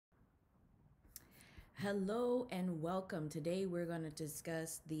Hello and welcome. Today we're going to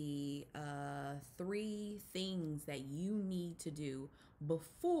discuss the three things that you need to do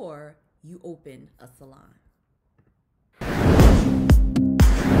before you open a salon.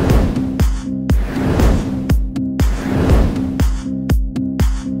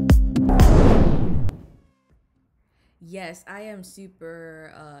 Yes, I am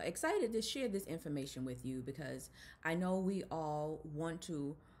super excited to share this information with you because I know we all want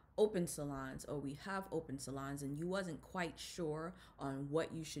to open salons or we have open salons and you wasn't quite sure on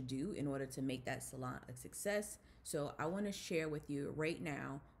what you should do in order to make that salon a success. So I want to share with you right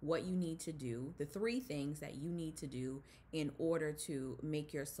now what you need to do, the three things that you need to do in order to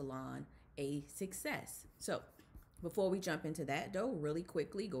make your salon a success. So before we jump into that though, really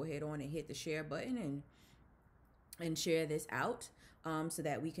quickly, go ahead on and hit the share button and share this out so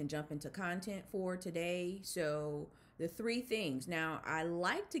that we can jump into content for today. So the three things. Now, I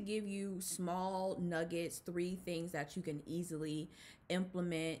like to give you small nuggets, three things that you can easily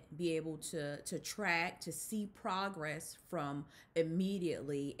implement, be able to track, to see progress from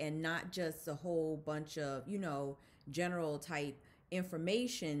immediately, and not just a whole bunch of, general type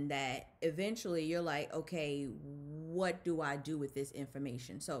information that eventually you're like, okay, what do I do with this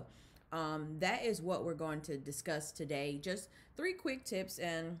information? So that is what we're going to discuss today. Just three quick tips,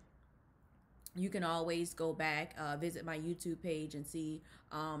 and you can always go back, visit my YouTube page, and see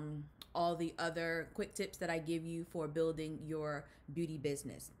all the other quick tips that I give you for building your beauty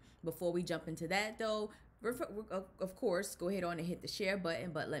business. Before we jump into that, though, of course, go ahead on and hit the share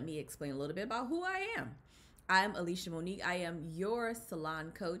button, but let me explain a little bit about who I am. I'm Alicia Monique. I am your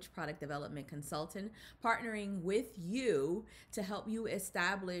salon coach, product development consultant, partnering with you to help you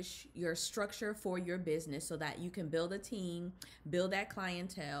establish your structure for your business so that you can build a team, build that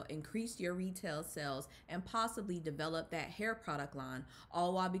clientele, increase your retail sales, and possibly develop that hair product line,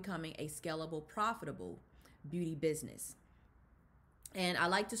 all while becoming a scalable, profitable beauty business. And I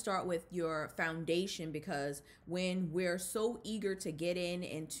like to start with your foundation because when we're so eager to get in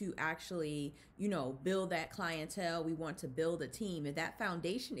and to actually, build that clientele, we want to build a team. If that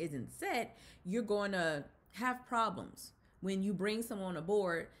foundation isn't set, you're going to have problems. When you bring someone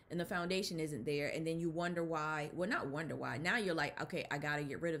aboard and the foundation isn't there, and then you wonder why, well, not wonder why. Now you're like, okay, I got to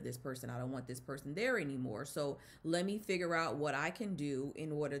get rid of this person. I don't want this person there anymore. So let me figure out what I can do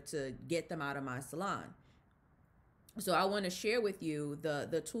in order to get them out of my salon. So I want to share with you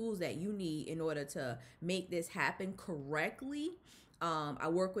the tools that you need in order to make this happen correctly. I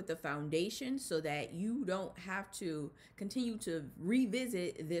work with the foundation so that you don't have to continue to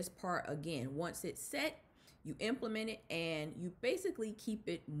revisit this part again. Once it's set, you implement it and you basically keep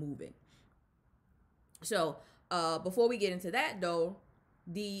it moving. So before we get into that though,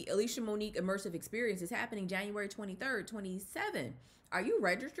 the Alicia Monique Immersive Experience is happening January 23rd, 27. Are you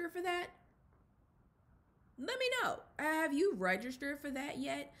registered for that? Let me know. Have you registered for that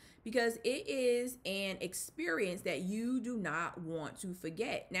yet? Because it is an experience that you do not want to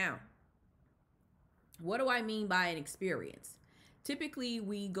forget. Now, what do I mean by an experience? Typically,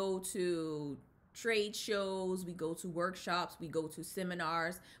 we go to trade shows, we go to workshops, we go to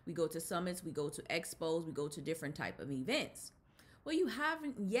seminars, we go to summits, we go to expos, we go to different type of events. Well, you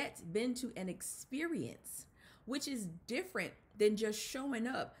haven't yet been to an experience, which is different than just showing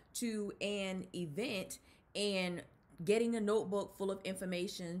up to an event and getting a notebook full of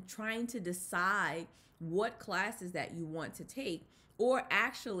information, trying to decide what classes that you want to take, or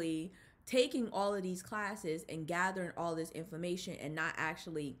actually taking all of these classes and gathering all this information and not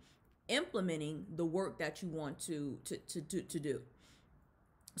actually implementing the work that you want to do.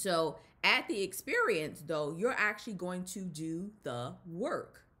 So at the experience though, you're actually going to do the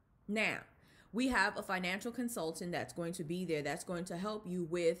work. Now, we have a financial consultant that's going to be there that's going to help you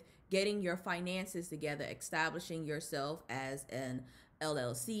with getting your finances together, establishing yourself as an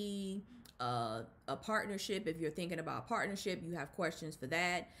LLC, a partnership. If you're thinking about a partnership, you have questions for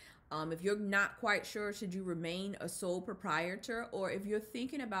that. If you're not quite sure, should you remain a sole proprietor, or if you're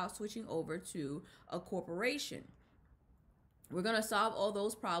thinking about switching over to a corporation, we're going to solve all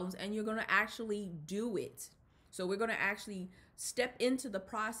those problems and you're going to actually do it. So we're going to actually step into the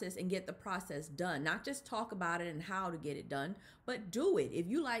process and get the process done. Not just talk about it and how to get it done, but do it. If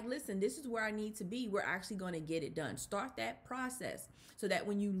you like, listen, this is where I need to be, we're actually going to get it done. Start that process so that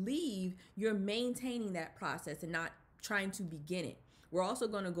when you leave, you're maintaining that process and not trying to begin it. We're also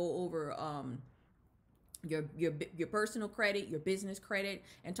going to go over your personal credit, your business credit,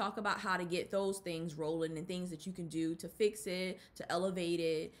 and talk about how to get those things rolling and things that you can do to fix it, to elevate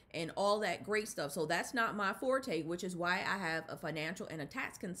it, and all that great stuff. So that's not my forte, which is why I have a financial and a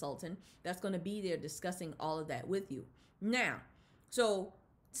tax consultant that's going to be there discussing all of that with you. Now, so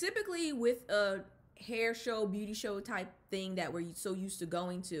typically with a hair show, beauty show type thing that we're so used to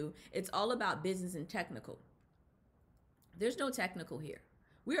going to. It's all about business and technical. There's no technical here.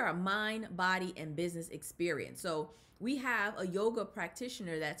 We are a mind, body, and business experience. So we have a yoga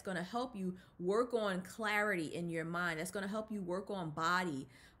practitioner that's going to help you work on clarity in your mind. That's going to help you work on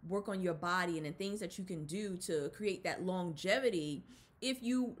your body and the things that you can do to create that longevity if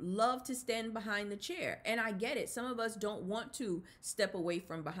you love to stand behind the chair. And I get it. Some of us don't want to step away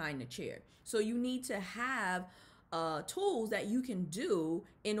from behind the chair. So you need to have tools that you can do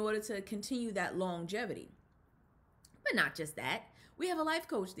in order to continue that longevity. But not just that, we have a life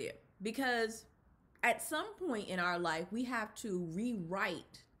coach there because at some point in our life, we have to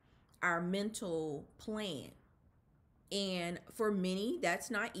rewrite our mental plan. And for many, that's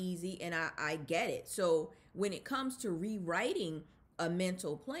not easy, and I get it. So when it comes to rewriting a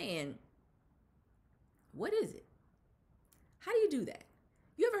mental plan, what is it? How do you do that?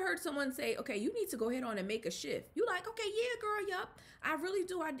 You ever heard someone say, okay, you need to go ahead on and make a shift? You like, okay, yeah, girl, yup, I really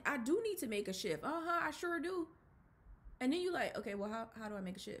do. I do need to make a shift. I sure do. And then you're like, okay, well, how do I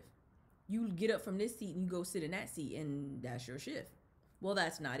make a shift? You get up from this seat and you go sit in that seat and that's your shift. Well,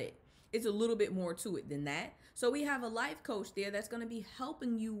 that's not it. It's a little bit more to it than that. So we have a life coach there that's going to be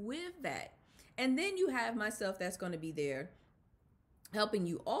helping you with that. And then you have myself that's going to be there helping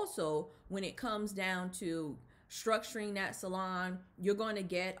you also when it comes down to structuring that salon. You're going to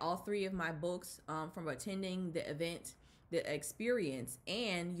get all 3 of my books from attending the event, the experience,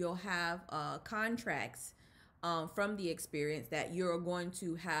 and you'll have contracts from the experience that you're going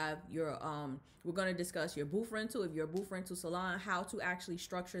to have your we're going to discuss your booth rental, if you're a booth rental salon, how to actually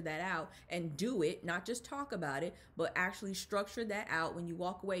structure that out and do it, not just talk about it, but actually structure that out. When you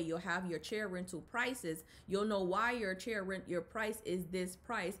walk away, you'll have your chair rental prices. You'll know why your price is this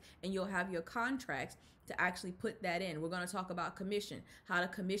price, and you'll have your contracts to actually put that in. We're going to talk about commission, how to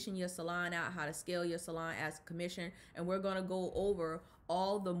commission your salon out, how to scale your salon as commission, and we're going to go over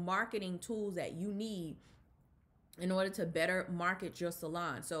all the marketing tools that you need in order to better market your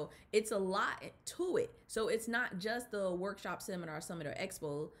salon. So it's a lot to it. So it's not just the workshop, seminar, summit, or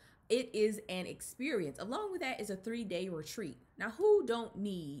expo. It is an experience. Along with that is a 3-day retreat. Now, who don't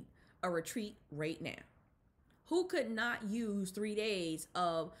need a retreat right now? Who could not use 3 days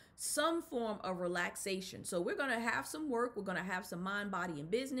of some form of relaxation? So we're going to have some work. We're going to have some mind, body,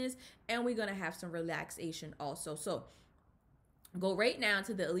 and business, and we're going to have some relaxation also. So go right now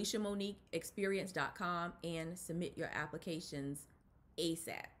to the AliciaMoniqueExperience.com and submit your applications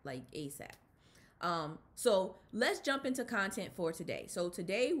ASAP, like ASAP. So let's jump into content for today. So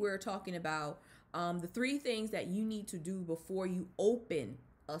today we're talking about the 3 things that you need to do before you open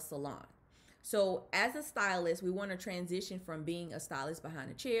a salon. So as a stylist, we want to transition from being a stylist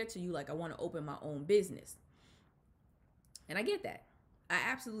behind a chair to you like, I want to open my own business. And I get that. I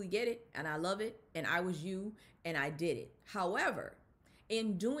absolutely get it, and I love it, and I was you, and I did it. However,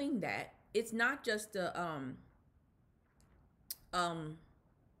 in doing that, it's not just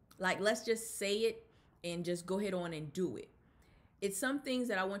like, let's just say it and just go ahead on and do it. It's some things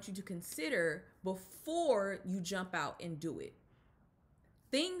that I want you to consider before you jump out and do it.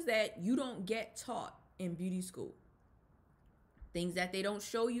 Things that you don't get taught in beauty school. Things that they don't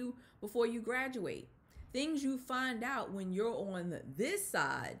show you before you graduate. Things you find out when you're on this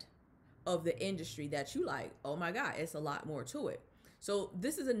side of the industry that you like, oh my God, it's a lot more to it. So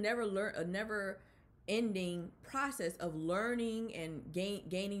this is a never ending process of learning and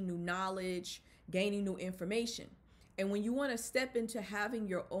gaining new knowledge, gaining new information. And when you want to step into having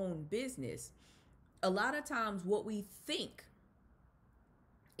your own business, a lot of times what we think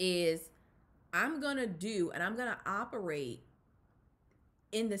is, I'm going to do and I'm going to operate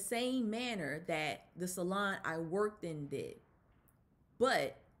in the same manner that the salon I worked in did.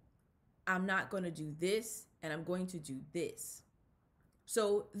 But I'm not going to do this and I'm going to do this.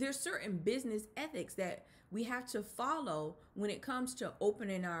 So there's certain business ethics that we have to follow when it comes to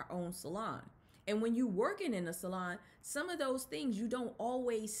opening our own salon. And when you're working in a salon, some of those things you don't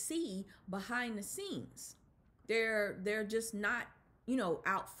always see behind the scenes. They're just not,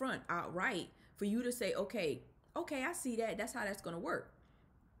 out front, outright for you to say, okay, I see that. That's how that's going to work.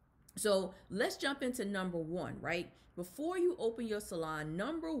 So let's jump into number 1, right? Before you open your salon,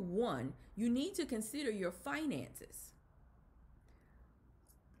 number 1, you need to consider your finances.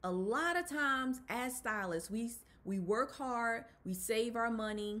 A lot of times as stylists, we work hard, we save our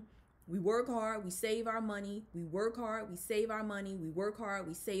money, we work hard, we save our money, we work hard, we save our money, we work hard,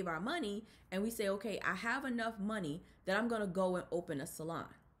 we save our money, and we say, okay, I have enough money that I'm going to go and open a salon.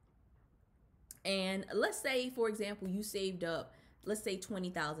 And let's say, for example, you saved up, let's say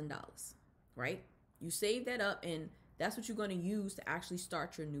 $20,000, right? You save that up and that's what you're going to use to actually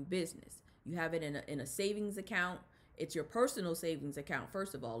start your new business. You have it in a savings account. It's your personal savings account,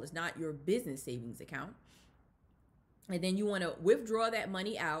 first of all. It's not your business savings account. And then you want to withdraw that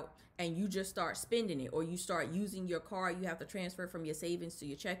money out and you just start spending it, or you start using your card. You have to transfer from your savings to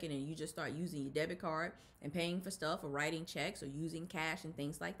your checking, and you just start using your debit card and paying for stuff, or writing checks, or using cash and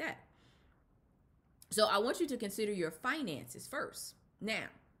things like that. So I want you to consider your finances first. Now,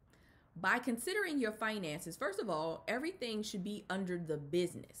 by considering your finances, first of all, everything should be under the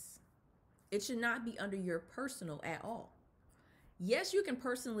business. It should not be under your personal at all. Yes, you can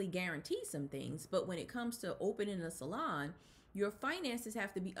personally guarantee some things, but when it comes to opening a salon, your finances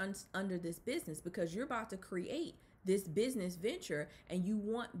have to be under this business, because you're about to create this business venture and you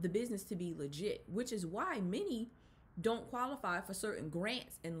want the business to be legit, which is why many don't qualify for certain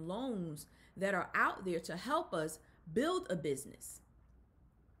grants and loans that are out there to help us build a business,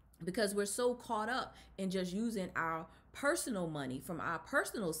 because we're so caught up in just using our personal money from our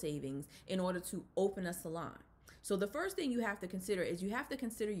personal savings in order to open a salon. So the first thing you have to consider is you have to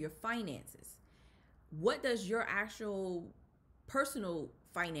consider your finances. What does your actual personal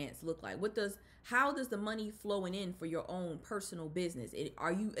finance look like? How does the money flowing in for your own personal business?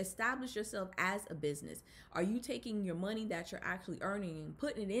 Are you established yourself as a business? Are you taking your money that you're actually earning and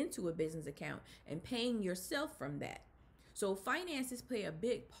putting it into a business account and paying yourself from that? So finances play a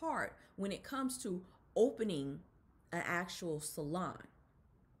big part when it comes to opening an actual salon.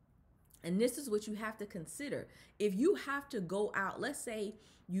 And this is what you have to consider. If you have to go out, let's say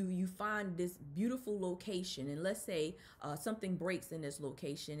you find this beautiful location, and let's say something breaks in this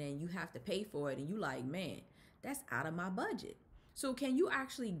location and you have to pay for it, and you like, man, that's out of my budget. So can you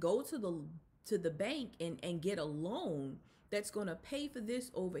actually go to the bank and get a loan that's going to pay for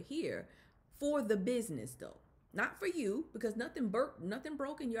this over here for the business, though? Not for you, because nothing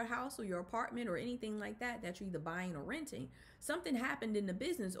broke in your house or your apartment or anything like that you're either buying or renting. Something happened in the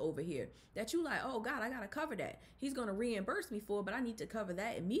business over here that you like, oh God, I got to cover that. He's going to reimburse me for it, but I need to cover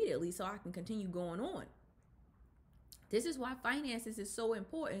that immediately so I can continue going on. This is why finances is so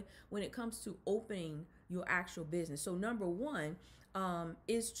important when it comes to opening your actual business. So number one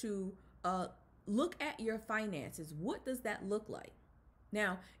is to look at your finances. What does that look like?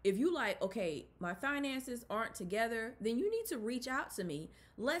 Now, if you like, okay, my finances aren't together, then you need to reach out to me.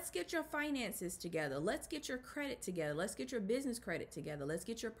 Let's get your finances together. Let's get your credit together. Let's get your business credit together. Let's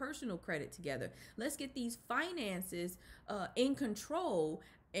get your personal credit together. Let's get these finances in control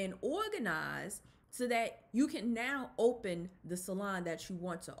and organized so that you can now open the salon that you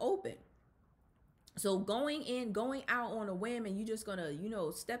want to open. So going out on a whim and you just gonna,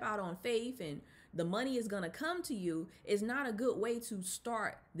 step out on faith and the money is gonna come to you is not a good way to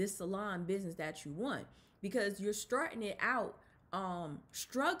start this salon business that you want, because you're starting it out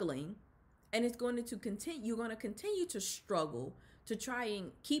struggling, and it's going to continue. You're going to continue to struggle to try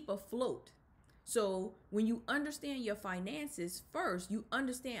and keep afloat. So when you understand your finances first, you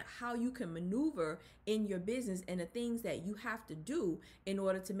understand how you can maneuver in your business and the things that you have to do in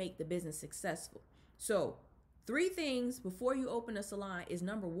order to make the business successful. So 3 things before you open a salon is,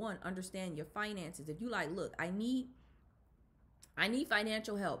 number one, understand your finances. If you like, look, I need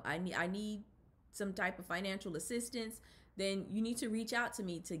financial help. I need some type of financial assistance, then you need to reach out to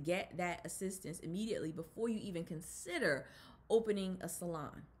me to get that assistance immediately before you even consider opening a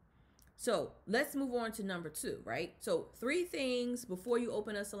salon. So let's move on to number 2, right? So 3 things before you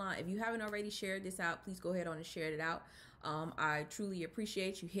open a salon. If you haven't already shared this out, please go ahead on and share it out. I truly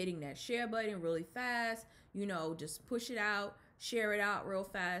appreciate you hitting that share button really fast. Just push it out, share it out real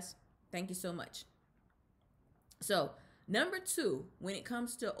fast. Thank you so much. So number 2, when it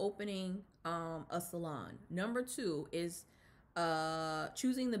comes to opening a salon, number 2 is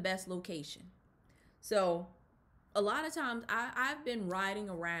choosing the best location. So a lot of times I've been riding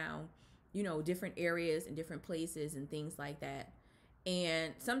around, different areas and different places and things like that.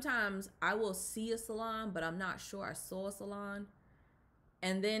 And sometimes I will see a salon, but I'm not sure I saw a salon.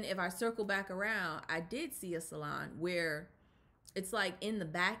 And then if I circle back around, I did see a salon where it's like in the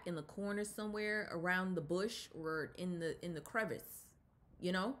back, in the corner somewhere around the bush or in the crevice,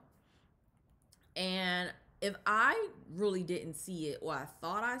 And if I really didn't see it, or I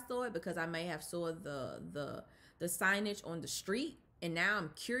thought I saw it because I may have saw the signage on the street, and now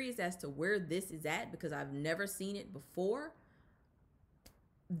I'm curious as to where this is at because I've never seen it before,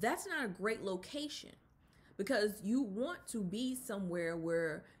 that's not a great location, because you want to be somewhere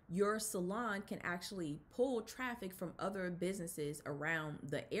where your salon can actually pull traffic from other businesses around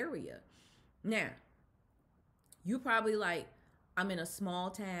the area. Now, you probably like, I'm in a small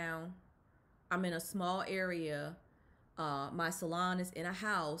town, I'm in a small area, my salon is in a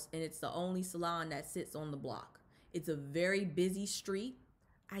house, and it's the only salon that sits on the block. It's a very busy street.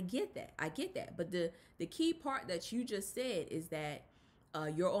 I get that. I get that. But the key part that you just said is that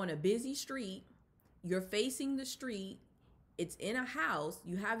you're on a busy street, you're facing the street, it's in a house,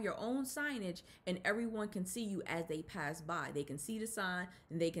 you have your own signage, and everyone can see you as they pass by. They can see the sign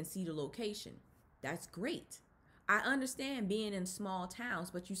and they can see the location. That's great. I understand being in small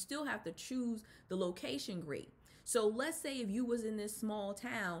towns, but you still have to choose the location great. So let's say if you was in this small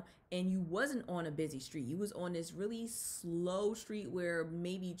town and you wasn't on a busy street, you was on this really slow street where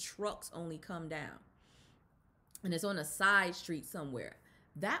maybe trucks only come down, and it's on a side street somewhere.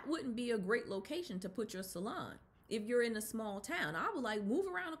 That wouldn't be a great location to put your salon. If you're in a small town, I would like move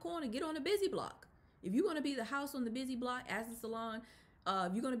around the corner, get on a busy block. If you're going to be the house on the busy block as the salon,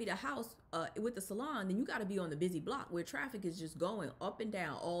 if you're going to be the house with the salon, then you got to be on the busy block where traffic is just going up and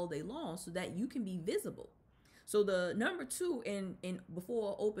down all day long so that you can be visible. So the number two in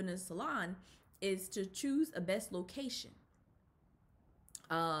before opening a salon is to choose a best location.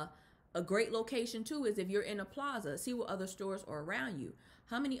 A great location too is if you're in a plaza, see what other stores are around you.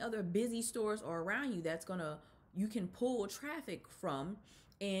 How many other busy stores are around you that's gonna you can pull traffic from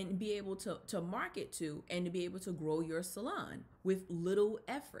and be able to market to and to be able to grow your salon with little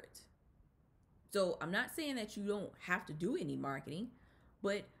effort. So I'm not saying that you don't have to do any marketing,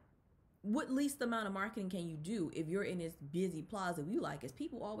 but what least amount of marketing can you do if you're in this busy plaza? You like, is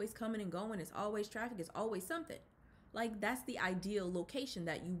people always coming and going? It's always traffic. It's always something. Like, that's the ideal location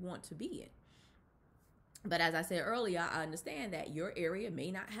that you want to be in. But as I said earlier, I understand that your area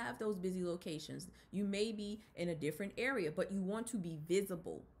may not have those busy locations. You may be in a different area, but you want to be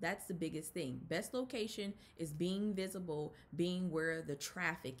visible. That's the biggest thing. Best location is being visible, being where the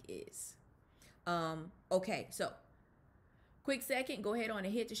traffic is. Okay, so quick second, go ahead on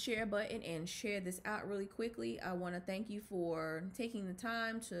and hit the share button and share this out really quickly. I want to thank you for taking the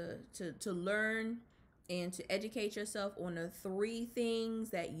time to learn and to educate yourself on the 3 things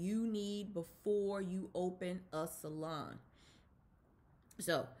that you need before you open a salon.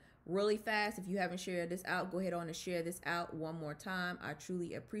 So really fast, if you haven't shared this out, go ahead on and share this out one more time. I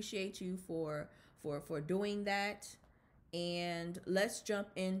truly appreciate you for doing that. And let's jump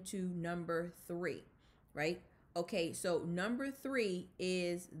into number 3, right? Okay, so number 3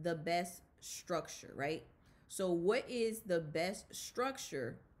 is the best structure, right? So what is the best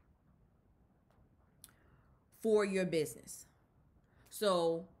structure for your business?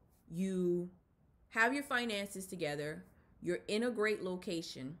 So you have your finances together, you're in a great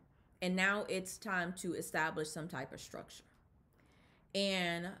location, and now it's time to establish some type of structure.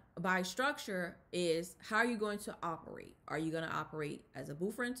 And by structure is, how are you going to operate? Are you going to operate as a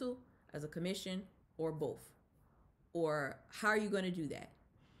booth rental, as a commission, or both? Or how are you going to do that?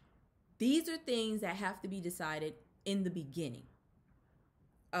 These are things that have to be decided in the beginning.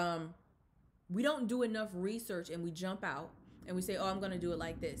 We don't do enough research and we jump out and we say, oh, I'm going to do it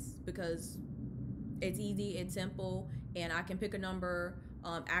like this because it's easy, it's simple, and I can pick a number.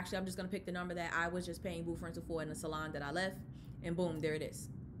 Actually, I'm just going to pick the number that I was just paying booth rental for in the salon that I left, and boom, there it is.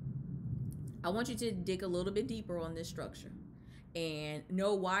 I want you to dig a little bit deeper on this structure and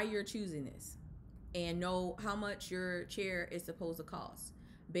know why you're choosing this and know how much your chair is supposed to cost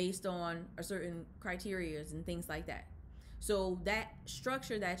based on a certain criteria and things like that. So that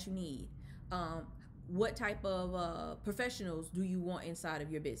structure that you need, what type of professionals do you want inside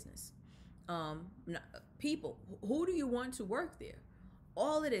of your business? People, who do you want to work there?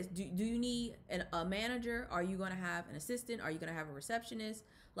 All of this. Do you need a manager? Are you going to have an assistant? Are you going to have a receptionist?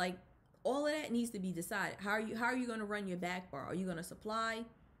 Like, all of that needs to be decided. How are you going to run your back bar? Are you going to supply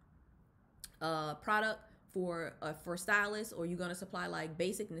product for stylists, or are you going to supply like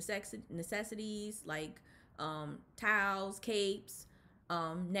basic necessities like towels, capes,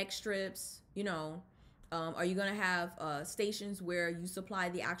 neck strips? Are you going to have stations where you supply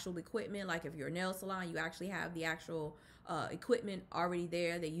the actual equipment? Like if you're a nail salon, you actually have the actual equipment already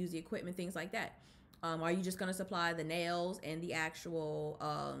there. They use the equipment, things like that. Are you just going to supply the nails and the actual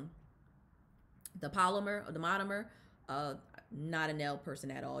the polymer or the monomer? Not a nail person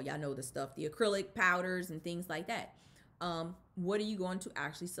at all. Y'all know the stuff, the acrylic powders and things like that. What are you going to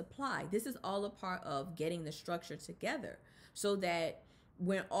actually supply? This is all a part of getting the structure together so that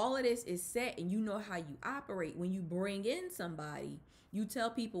when all of this is set and you know how you operate, when you bring in somebody, you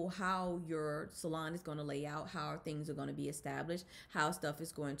tell people how your salon is going to lay out, how things are going to be established, how stuff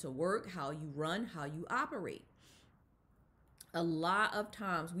is going to work, how you run, how you operate. A lot of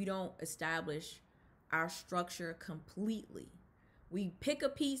times we don't establish our structure completely. We pick a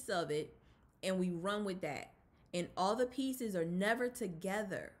piece of it and we run with that. And all the pieces are never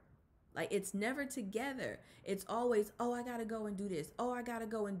together. Like it's never together. It's always, oh, I gotta go and do this. Oh, I gotta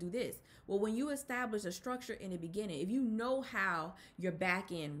go and do this. Well, when you establish a structure in the beginning, if you know how your back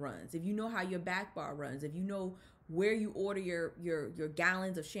end runs, if you know how your back bar runs, if you know where you order your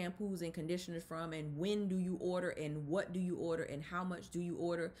gallons of shampoos and conditioners from, and when do you order, and what do you order, and how much do you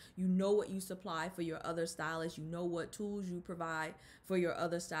order, you know what you supply for your other stylists, you know what tools you provide for your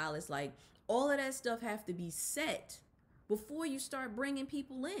other stylists. Like all of that stuff have to be set before you start bringing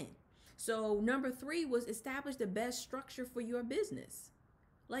people in. So number 3 was establish the best structure for your business.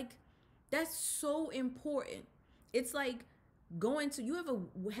 Like that's so important. It's like going to, you ever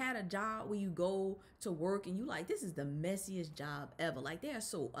had a job where you go to work and you like, this is the messiest job ever. Like they are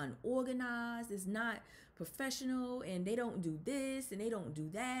so unorganized. It's not professional, and they don't do this and they don't do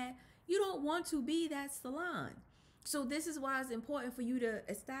that. You don't want to be that salon. So this is why it's important for you to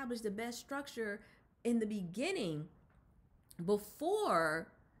establish the best structure in the beginning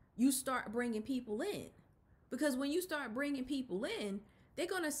before you start bringing people in. Because when you start bringing people in, they're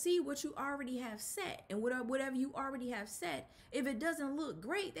going to see what you already have set. And whatever you already have set, if it doesn't look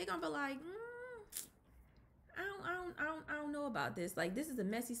great, they're going to be like, I don't know about this. Like, this is a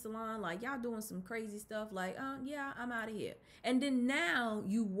messy salon. Like, y'all doing some crazy stuff. Like, yeah, I'm out of here. And then now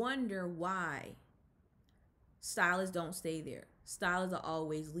you wonder why stylists don't stay there. Stylists are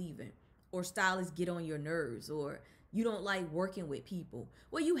always leaving. Or stylists get on your nerves. Or you don't like working with people.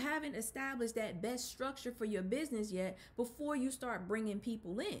 Well, you haven't established that best structure for your business yet before you start bringing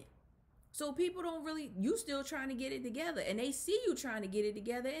people in. So people don't really, you still trying to get it together, and they see you trying to get it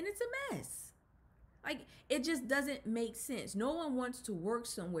together, and it's a mess. Like, it just doesn't make sense. No one wants to work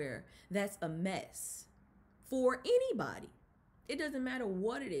somewhere that's a mess for anybody. It doesn't matter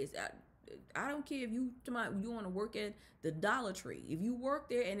what it is. I don't care if you want to work at the Dollar Tree. If you work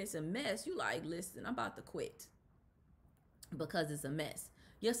there and it's a mess, you like, listen, I'm about to quit because it's a mess.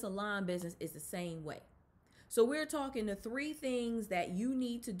 Your salon business is the same way. So we're talking the 3 things that you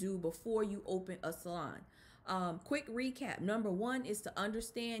need to do before you open a salon. Quick recap. Number 1 is to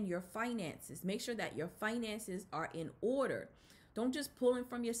understand your finances. Make sure that your finances are in order. Don't just pull in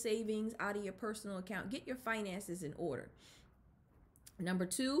from your savings out of your personal account. Get your finances in order. Number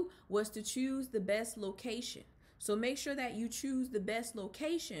 2 was to choose the best location. So make sure that you choose the best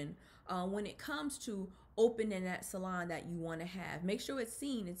location when it comes to opening that salon that you want to have. Make sure it's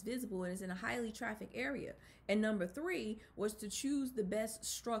seen, it's visible, and it's in a highly trafficked area. And number 3 was to choose the best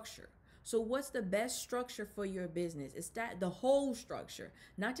structure. So what's the best structure for your business? It's that the whole structure,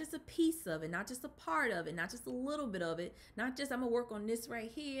 not just a piece of it, not just a part of it, not just a little bit of it, not just I'm gonna work on this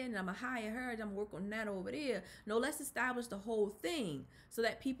right here and I'm gonna hire her and I'm gonna work on that over there. No, let's establish the whole thing so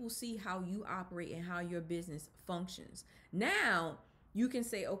that people see how you operate and how your business functions. Now you can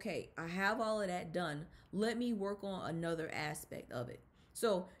say, okay, I have all of that done. Let me work on another aspect of it.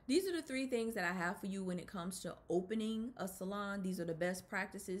 So these are the 3 things that I have for you when it comes to opening a salon. These are the best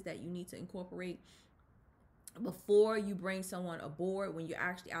practices that you need to incorporate before you bring someone aboard, when you're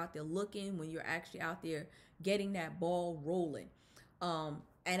actually out there looking, when you're actually out there getting that ball rolling. And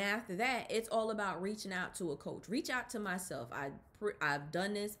after that, it's all about reaching out to a coach. Reach out to myself. I've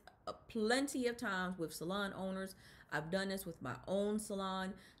done this plenty of times with salon owners. I've done this with my own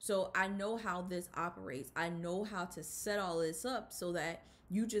salon. So I know how this operates. I know how to set all this up so that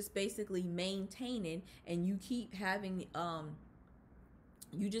you just basically maintain it, and you keep having,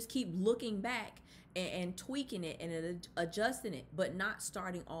 you just keep looking back and tweaking it and adjusting it, but not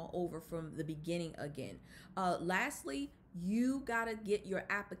starting all over from the beginning again. Lastly, you got to get your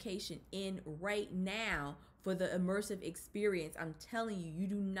application in right now for the immersive experience. I'm telling you, you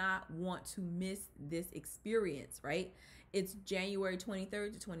do not want to miss this experience, right? It's January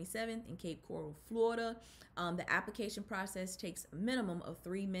 23rd to 27th in Cape Coral, Florida. The application process takes a minimum of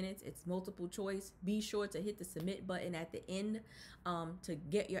 3 minutes. It's multiple choice. Be sure to hit the submit button at the end to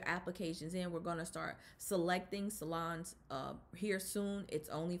get your applications in. We're going to start selecting salons here soon. It's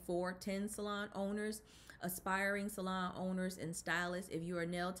only for 10 salon owners, aspiring salon owners, and stylists. If you're a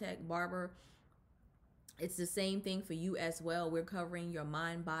nail tech, barber, it's the same thing for you as well. We're covering your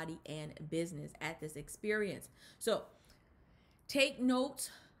mind, body, and business at this experience. So take notes,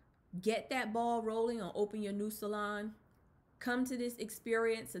 get that ball rolling on open your new salon. Come to this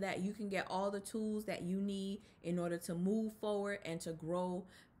experience so that you can get all the tools that you need in order to move forward and to grow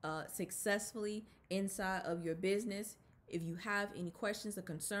successfully inside of your business. If you have any questions or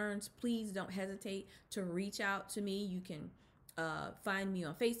concerns, please don't hesitate to reach out to me. You can find me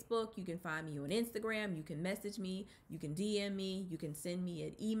on Facebook. You can find me on Instagram. You can message me. You can DM me. You can send me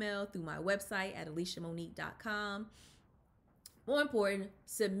an email through my website at AliciaMonique.com. More important,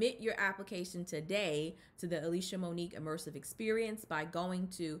 submit your application today to the Alicia Monique Immersive Experience by going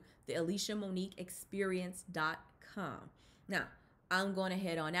to the AliciaMoniqueExperience.com. Now, I'm going to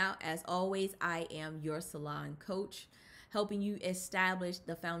head on out. As always, I am your salon coach, helping you establish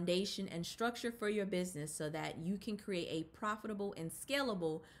the foundation and structure for your business so that you can create a profitable and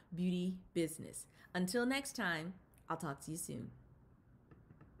scalable beauty business. Until next time, I'll talk to you soon.